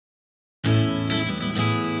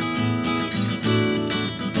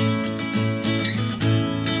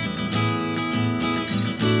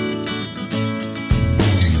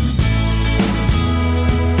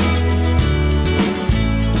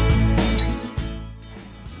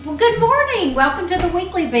good morning. Welcome to the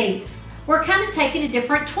Weekly Beat. We're kind of taking a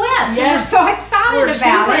different twist. Yes. We're so excited We're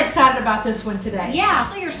about super it. excited about this one today.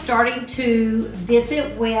 Yeah, you're starting to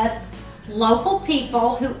visit with local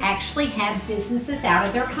people who actually have businesses out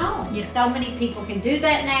of their home. Yes. So many people can do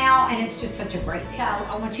that now, and it's just such a great thing. So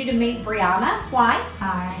I want you to meet Brianna White.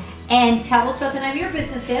 Hi. And tell us what the name of your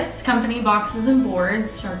business is. It's Company Boxes and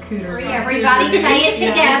Boards, charcuterie. Everybody say it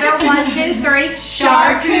together. 1, 2, 3.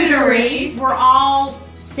 Charcuterie. We're all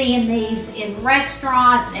seeing these in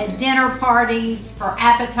restaurants and dinner parties for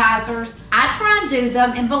appetizers. I try and do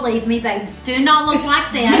them, and believe me, they do not look like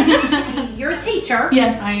this. You're a teacher.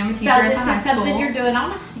 Yes, I am a teacher at the high So this is something school. you're doing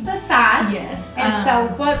on the side. Yes. And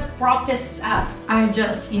so what brought this up? I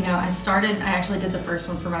just, I actually did the first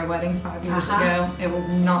one for my wedding 5 years ago. It was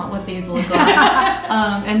not what these look like.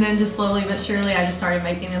 And then just slowly but surely, I just started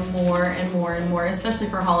making them more and more and more, especially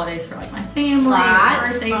for holidays for like my family,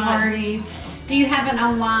 birthday parties. Do you have an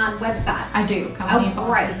online website? I do. Company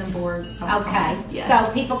Boxes and Boards. Okay. Yes.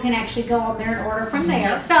 So people can actually go on there and order from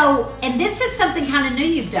there. So, and this is something kind of new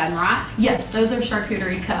you've done, right? Yes, those are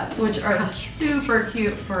charcuterie cups, which are super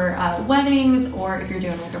cute for weddings or if you're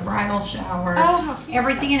doing like a bridal shower. Oh,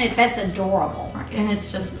 everything in it. That's adorable. And it's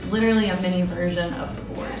just literally a mini version of the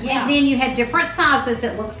board. Yeah. And then you have different sizes,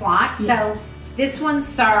 it looks like. Yes. So this one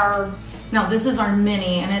serves. No, this is our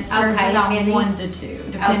mini, and it serves about 1 to 2,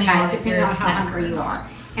 depending on how hungry you are.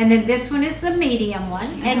 And then this one is the medium one.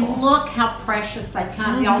 And look how precious they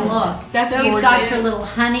come. Y'all look. That's You've got your little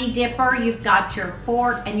honey dipper, you've got your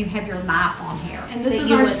fork, and you have your knife on here. And this is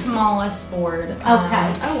our smallest board. Okay.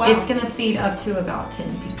 Oh, wow. It's going to feed up to about 10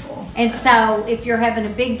 people. And so if you're having a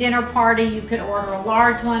big dinner party, you could order a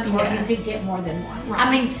large one, or Yes. you could get more than one. Right. I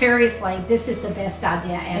mean, seriously, this is the best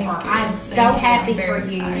idea ever. Thank you. I'm so Thank you. happy I'm for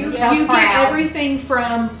very you. excited. So you proud. get everything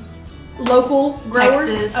from local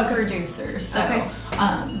growers? Texas producers. So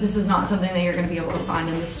this is not something that you're going to be able to find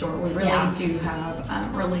in the store. We really do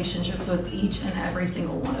have relationships with each and every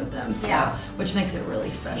single one of them, so which makes it really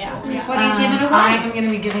special. Yeah. What are you giving away? I am going to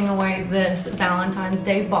be giving away this Valentine's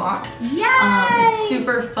Day box. Yay! It's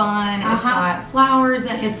super fun. It's got flowers,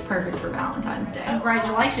 and it's perfect for Valentine's Day.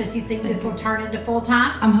 Congratulations. You think this will turn into full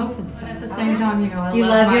time? I'm hoping so. At the same time, I You love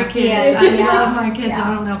love my your kids. kids. I love my kids. Yeah.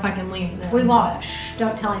 I don't know if I can leave them. We won't. Shh,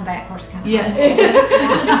 don't tell him back. Horse kind of. Yes.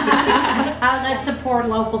 Let's support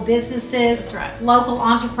local businesses. That's right. Local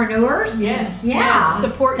entrepreneurs. Yes. Yeah.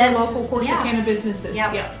 Support your local yeah. Corsicana businesses.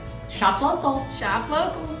 Yep. Shop local. Shop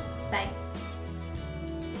local.